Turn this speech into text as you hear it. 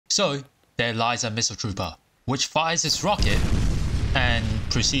So there lies a missile trooper, which fires its rocket and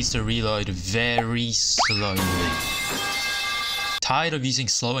proceeds to reload very slowly. Tired of using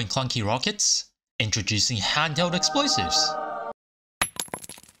slow and clunky rockets? Introducing handheld explosives.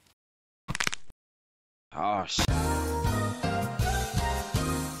 Oh shit.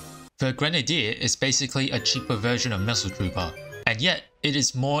 The Grenadier is basically a cheaper version of Missile Trooper, and yet it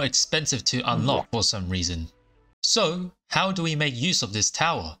is more expensive to unlock for some reason. So, how do we make use of this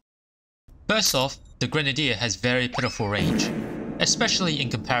tower? First off, the Grenadier has very pitiful range, especially in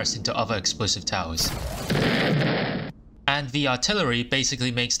comparison to other explosive towers. And the artillery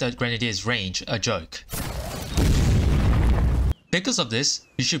basically makes the Grenadier's range a joke. Because of this,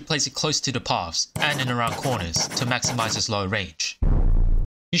 you should place it close to the paths and in around corners to maximize its low range.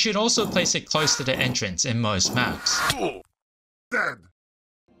 You should also place it close to the entrance in most maps,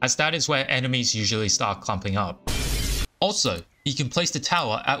 as that is where enemies usually start clumping up. Also, you can place the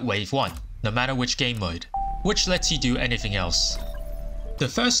tower at wave 1, no matter which game mode, which lets you do anything else. The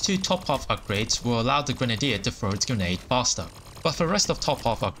first two top half upgrades will allow the Grenadier to throw its grenade faster, but the rest of top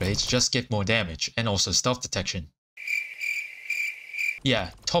half upgrades just give more damage and also stealth detection.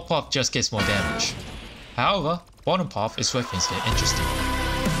 Yeah, top half just gives more damage. However, bottom half is where things get interesting.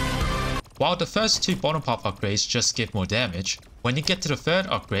 While the first two bottom half upgrades just give more damage, when you get to the third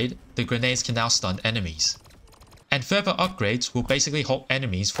upgrade, the grenades can now stun enemies. And further upgrades will basically hold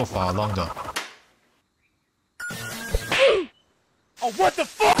enemies for far longer. Oh, what the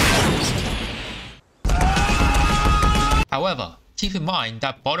fuck? However, keep in mind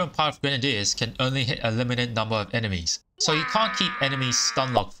that bottom half Grenadiers can only hit a limited number of enemies, so you can't keep enemies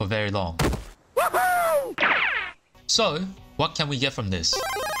stun locked for very long. So, what can we get from this?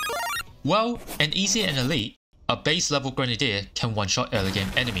 Well, in Easy and Elite, a base level Grenadier can one-shot early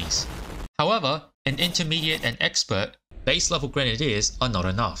game enemies. However, in Intermediate and Expert, base level Grenadiers are not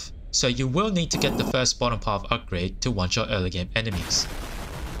enough, so you will need to get the first bottom path upgrade to one-shot early game enemies.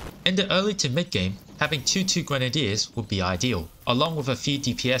 In the early to mid game, having 2-2 Grenadiers would be ideal, along with a few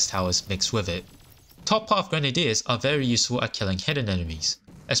DPS towers mixed with it. Top path Grenadiers are very useful at killing hidden enemies,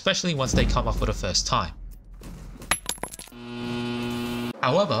 especially once they come up for the first time.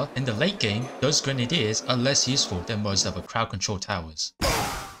 However, in the late game, those Grenadiers are less useful than most other crowd control towers.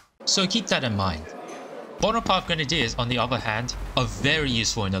 So keep that in mind. Bottom path Grenadiers, on the other hand, are very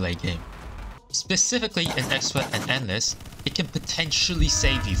useful in the late game. Specifically in Expert and Endless, it can potentially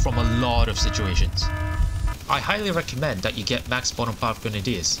save you from a lot of situations. I highly recommend that you get max bottom path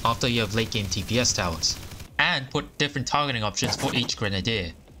Grenadiers after you have late game TPS towers, and put different targeting options for each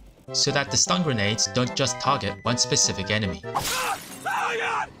Grenadier, so that the stun grenades don't just target one specific enemy.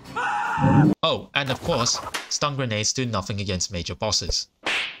 Oh, and of course, stun grenades do nothing against major bosses.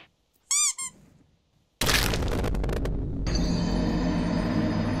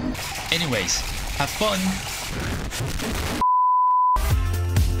 Anyways, have fun!